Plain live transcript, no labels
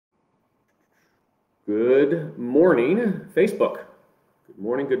Good morning, Facebook. Good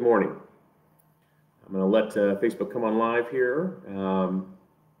morning, good morning. I'm going to let Facebook come on live here.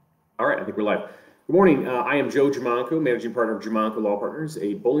 All right, I think we're live. Good morning, I am Joe Giamanco, managing partner of Giamanco Law Partners,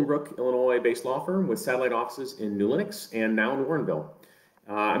 a Bolingbrook, Illinois-based law firm with satellite offices in New Lenox and now in Warrenville.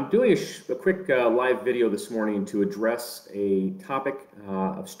 I'm doing a quick live video this morning to address a topic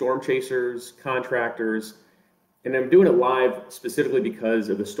of storm chasers, contractors, and I'm doing it live specifically because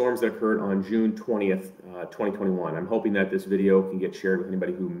of the storms that occurred on June 20th, 2021. I'm hoping that this video can get shared with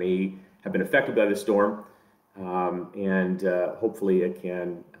anybody who may have been affected by this storm, and hopefully it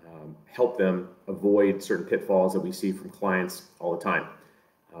can help them avoid certain pitfalls that we see from clients all the time.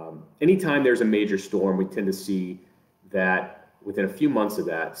 Anytime there's a major storm, we tend to see that within a few months of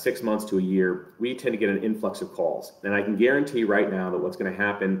that, 6 months to a year, we tend to get an influx of calls. And I can guarantee right now that what's going to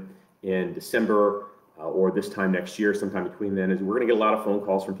happen in December or this time next year, sometime between then, is we're going to get a lot of phone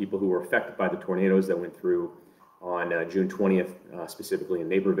calls from people who were affected by the tornadoes that went through on June 20th, specifically in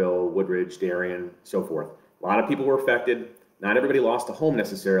Naperville, Woodridge, Darien, so forth. A lot of people were affected. Not everybody lost a home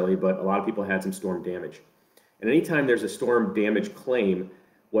necessarily, but a lot of people had some storm damage. And anytime there's a storm damage claim,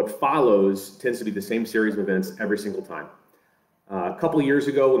 what follows tends to be the same series of events every single time. A couple of years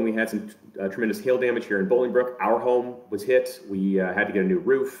ago, when we had some tremendous hail damage here in Bolingbrook, our home was hit. We had to get a new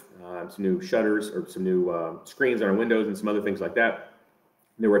roof, some new shutters, or some new screens on our windows, and some other things like that.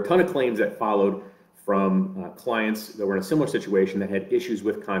 And there were a ton of claims that followed from clients that were in a similar situation that had issues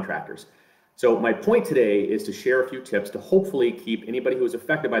with contractors. So my point today is to share a few tips to hopefully keep anybody who was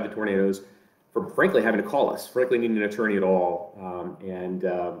affected by the tornadoes from, frankly, having to call us, frankly, needing an attorney at all.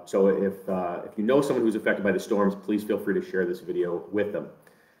 So if you know someone who's affected by the storms, please feel free to share this video with them.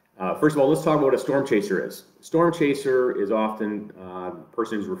 First of all, let's talk about what a storm chaser is. A storm chaser is often a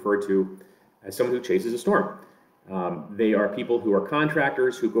person who's referred to as someone who chases a storm. They are people who are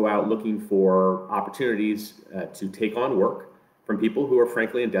contractors who go out looking for opportunities to take on work from people who are,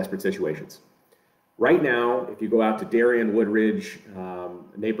 frankly, in desperate situations. Right now, if you go out to Darien, Woodridge,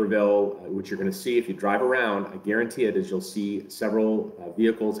 Naperville, which you're going to see if you drive around, I guarantee it, is you'll see several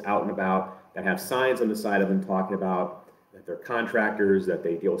vehicles out and about that have signs on the side of them talking about that they're contractors, that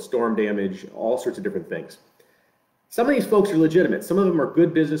they deal with storm damage, all sorts of different things. Some of these folks are legitimate. Some of them are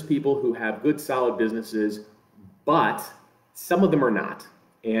good business people who have good, solid businesses, but some of them are not.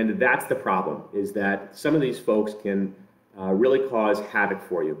 And that's the problem, is that some of these folks can really cause havoc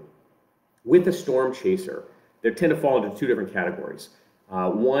for you. With a storm chaser, they tend to fall into two different categories.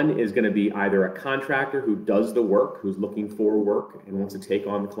 One is going to be either a contractor who does the work, who's looking for work and wants to take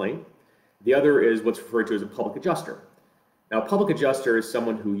on the claim. The other is what's referred to as a public adjuster. Now, a public adjuster is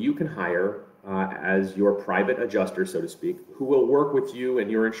someone who you can hire as your private adjuster, so to speak, who will work with you and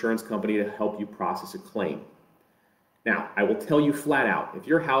your insurance company to help you process a claim. Now, I will tell you flat out, if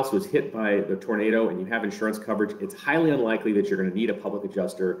your house was hit by the tornado and you have insurance coverage, it's highly unlikely that you're going to need a public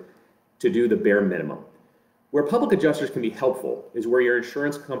adjuster to do the bare minimum. Where public adjusters can be helpful is where your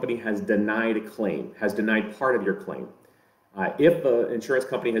insurance company has denied a claim, has denied part of your claim. If the insurance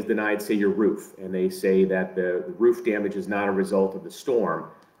company has denied, say, your roof, and they say that the roof damage is not a result of the storm,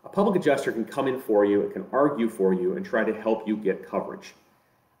 a public adjuster can come in for you, it can argue for you, and try to help you get coverage.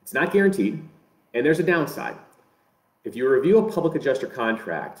 It's not guaranteed, and there's a downside. If you review a public adjuster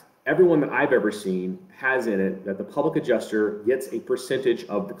contract, everyone that I've ever seen has in it that the public adjuster gets a percentage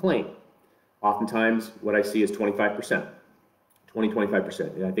of the claim. Oftentimes, what I see is 25%,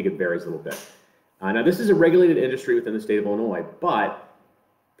 25%, and I think it varies a little bit. Now, this is a regulated industry within the state of Illinois, but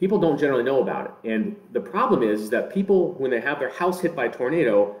people don't generally know about it. And the problem is that people, when they have their house hit by a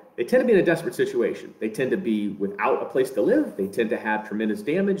tornado, they tend to be in a desperate situation. They tend to be without a place to live. They tend to have tremendous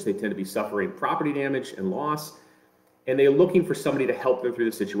damage. They tend to be suffering property damage and loss. And they're looking for somebody to help them through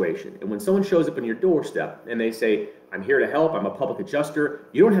the situation. And when someone shows up on your doorstep and they say, I'm here to help, I'm a public adjuster,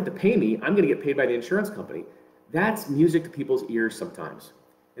 you don't have to pay me, I'm going to get paid by the insurance company, that's music to people's ears sometimes.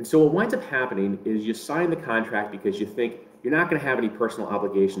 And so what winds up happening is you sign the contract because you think you're not going to have any personal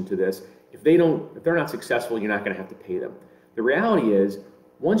obligation to this. If they're not successful, you're not going to have to pay them. The reality is,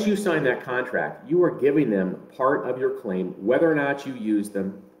 once you sign that contract, you are giving them part of your claim, whether or not you use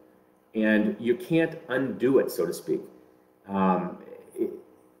them, and you can't undo it, so to speak.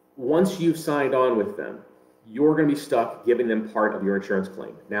 Once you've signed on with them, you're going to be stuck giving them part of your insurance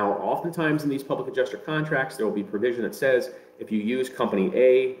claim. Now, oftentimes in these public adjuster contracts, there will be provision that says if you use company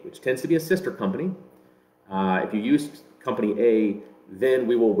A, which tends to be a sister company, if you use company A, then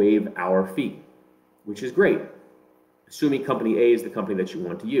we will waive our fee, which is great, assuming company A is the company that you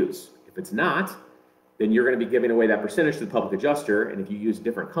want to use. If it's not, then you're going to be giving away that percentage to the public adjuster, and if you use a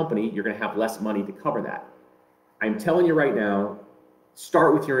different company, you're going to have less money to cover that. I'm telling you right now,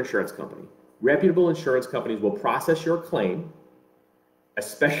 start with your insurance company. reputable insurance companies will process your claim,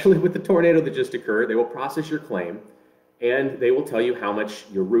 especially with the tornado that just occurred. They will process your claim, and they will tell you how much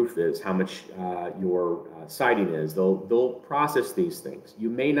your roof is, how much your siding is. They'll process these things. You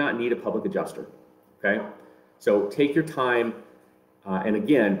may not need a public adjuster, okay? So take your time. And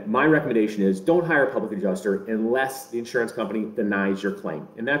again, my recommendation is don't hire a public adjuster unless the insurance company denies your claim.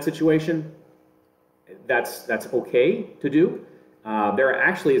 In that situation, that's okay to do. There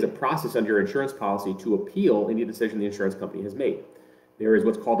actually is a process under your insurance policy to appeal any decision the insurance company has made. There is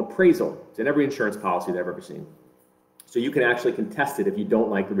what's called appraisal. It's in every insurance policy that I've ever seen. So you can actually contest it if you don't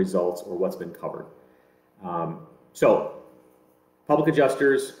like the results or what's been covered. So public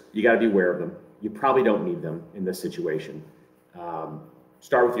adjusters, you got to be aware of them. You probably don't need them in this situation.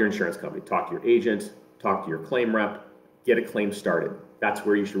 Start with your insurance company. Talk to your agent, talk to your claim rep, get a claim started. That's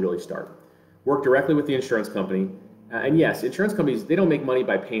where you should really start. Work directly with the insurance company. And yes, insurance companies, they don't make money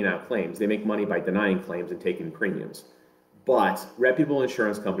by paying out claims. They make money by denying claims and taking premiums. But reputable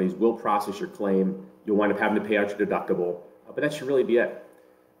insurance companies will process your claim. You'll wind up having to pay out your deductible, but that should really be it.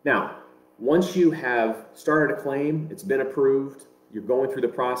 Now, once you have started a claim, it's been approved, you're going through the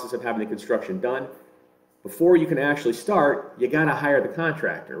process of having the construction done, before you can actually start, you got to hire the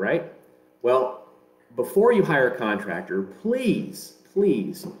contractor, right? Well, before you hire a contractor, please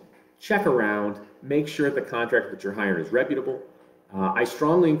check around, make sure the contractor that you're hiring is reputable. I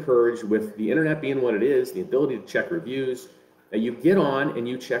strongly encourage, with the internet being what it is, the ability to check reviews, that you get on and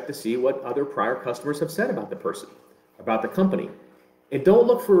you check to see what other prior customers have said about the person, about the company. And don't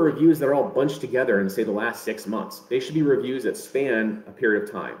look for reviews that are all bunched together and say the last 6 months. They should be reviews that span a period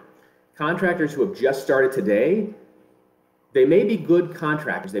of time. Contractors who have just started today, they may be good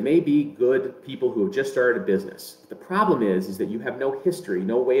contractors. They may be good people who have just started a business. The problem is that you have no history,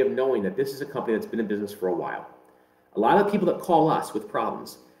 no way of knowing that this is a company that's been in business for a while. A lot of people that call us with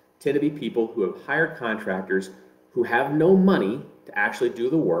problems tend to be people who have hired contractors who have no money to actually do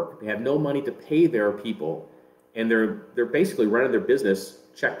the work. They have no money to pay their people, and they're basically running their business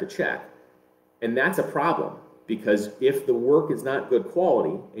check to check. And that's a problem, because if the work is not good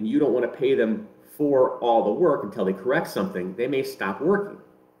quality and you don't want to pay them for all the work until they correct something, they may stop working.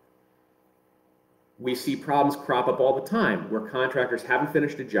 We see problems crop up all the time where contractors haven't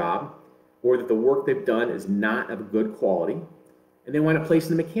finished a job, or that the work they've done is not of good quality, and they wind up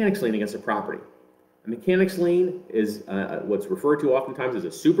placing the mechanics lien against the property. A mechanics lien is what's referred to oftentimes as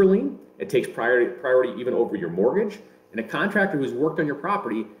a super lien. It takes priority even over your mortgage, and a contractor who's worked on your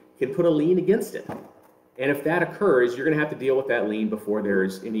property can put a lien against it. And if that occurs, you're going to have to deal with that lien before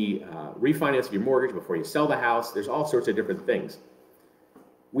there's any refinance of your mortgage, before you sell the house. There's all sorts of different things.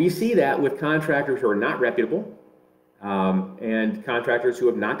 We see that with contractors who are not reputable and contractors who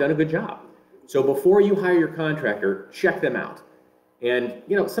have not done a good job. So before you hire your contractor, check them out. And,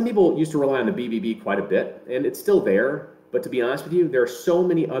 you know, some people used to rely on the BBB quite a bit, and it's still there. But to be honest with you, there are so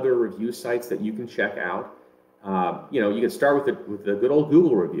many other review sites that you can check out. You know, you can start with the good old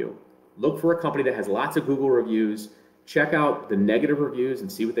Google review. Look for a company that has lots of Google reviews. Check out the negative reviews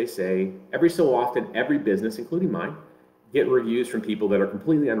and see what they say. Every so often, every business, including mine, get reviews from people that are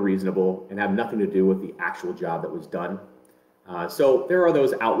completely unreasonable and have nothing to do with the actual job that was done. So there are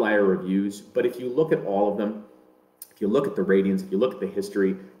those outlier reviews, but if you look at all of them, if you look at the ratings, if you look at the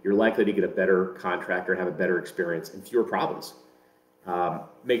history, you're likely to get a better contractor, have a better experience, and fewer problems.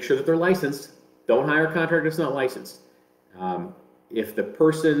 Make sure that they're licensed. Don't hire a contractor that's not licensed. If the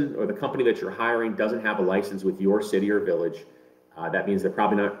person or the company that you're hiring doesn't have a license with your city or village, that means they're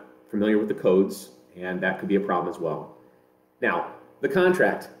probably not familiar with the codes, and that could be a problem as well. Now, the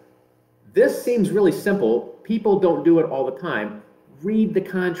contract. This seems really simple. People don't do it all the time. Read the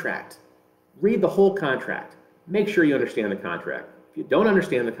contract. Read the whole contract. Make sure you understand the contract. If you don't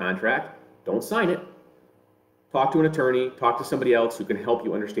understand the contract, don't sign it. Talk to an attorney, talk to somebody else who can help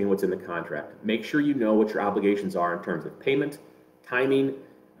you understand what's in the contract. Make sure you know what your obligations are in terms of payment, timing,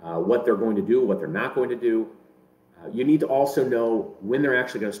 what they're going to do, what they're not going to do. You need to also know when they're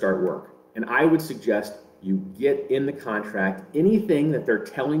actually going to start work. And I would suggest you get in the contract anything that they're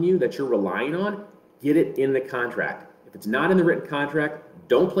telling you that you're relying on, get it in the contract. If it's not in the written contract,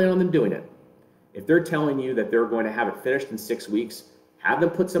 don't plan on them doing it. If they're telling you that they're going to have it finished in 6 weeks, have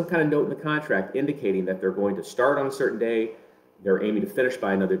them put some kind of note in the contract indicating that they're going to start on a certain day, they're aiming to finish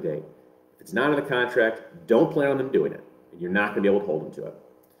by another day. If it's not in the contract, don't plan on them doing it. You're not going to be able to hold them to it.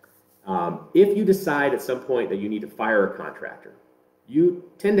 If you decide at some point that you need to fire a contractor, you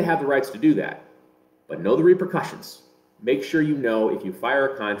tend to have the rights to do that, but know the repercussions. Make sure you know if you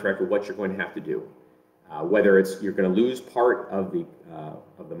fire a contractor what you're going to have to do. Whether it's you're going to lose part of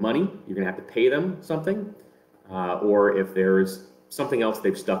the money, you're going to have to pay them something, or if there's something else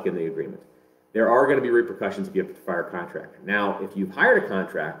they've stuck in the agreement. there are going to be repercussions if you have to fire a contractor. Now, if you've hired a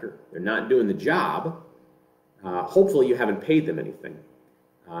contractor, they're not doing the job, hopefully you haven't paid them anything.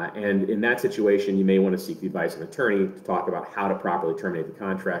 And in that situation, you may want to seek the advice of an attorney to talk about how to properly terminate the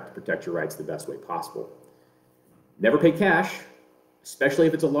contract to protect your rights the best way possible. Never pay cash, especially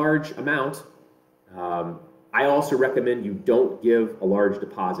if it's a large amount. I also recommend you don't give a large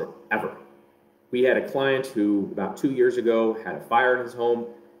deposit ever. We had a client who about 2 years ago had a fire in his home.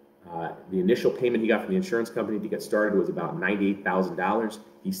 The initial payment he got from the insurance company to get started was about $98,000.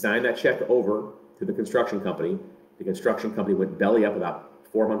 He signed that check over to the construction company. The construction company went belly up about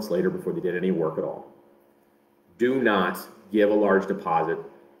 4 months later before they did any work at all. Do not give a large deposit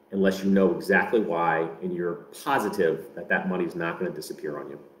unless you know exactly why and you're positive that that money is not going to disappear on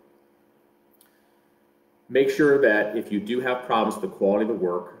you. Make sure that if you do have problems with the quality of the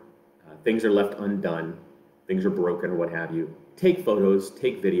work, things are left undone, things are broken or what have you, take photos,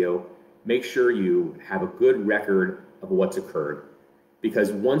 take video, make sure you have a good record of what's occurred.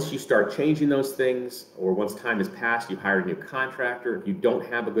 Because once you start changing those things, or once time has passed, you've hired a new contractor, if you don't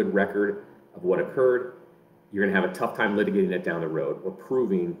have a good record of what occurred, you're going to have a tough time litigating it down the road or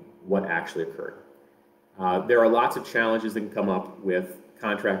proving what actually occurred. There are lots of challenges that can come up with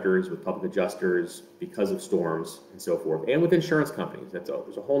contractors, with public adjusters, because of storms and so forth, and with insurance companies. There's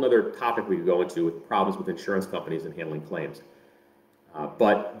a whole other topic we could go into with problems with insurance companies and handling claims.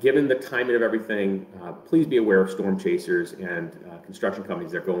 But given the timing of everything, please be aware of storm chasers and construction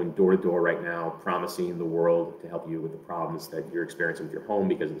companies that are going door to door right now, promising the world to help you with the problems that you're experiencing with your home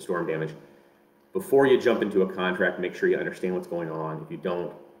because of the storm damage. Before you jump into a contract, make sure you understand what's going on. If you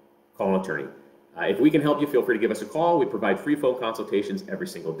don't, call an attorney. If we can help you, feel free to give us a call. We provide free phone consultations every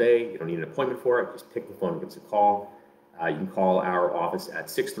single day. You don't need an appointment for it. Just pick the phone and give us a call. You can call our office at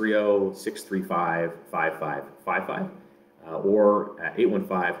 630-635-5555 or at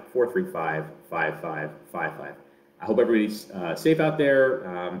 815-435-5555. I hope everybody's safe out there.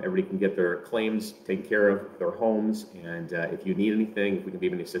 Everybody can get their claims taken care of, their homes. And if you need anything, if we can be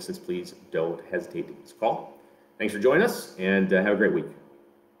of any assistance, please don't hesitate to give us a call. Thanks for joining us, and have a great week.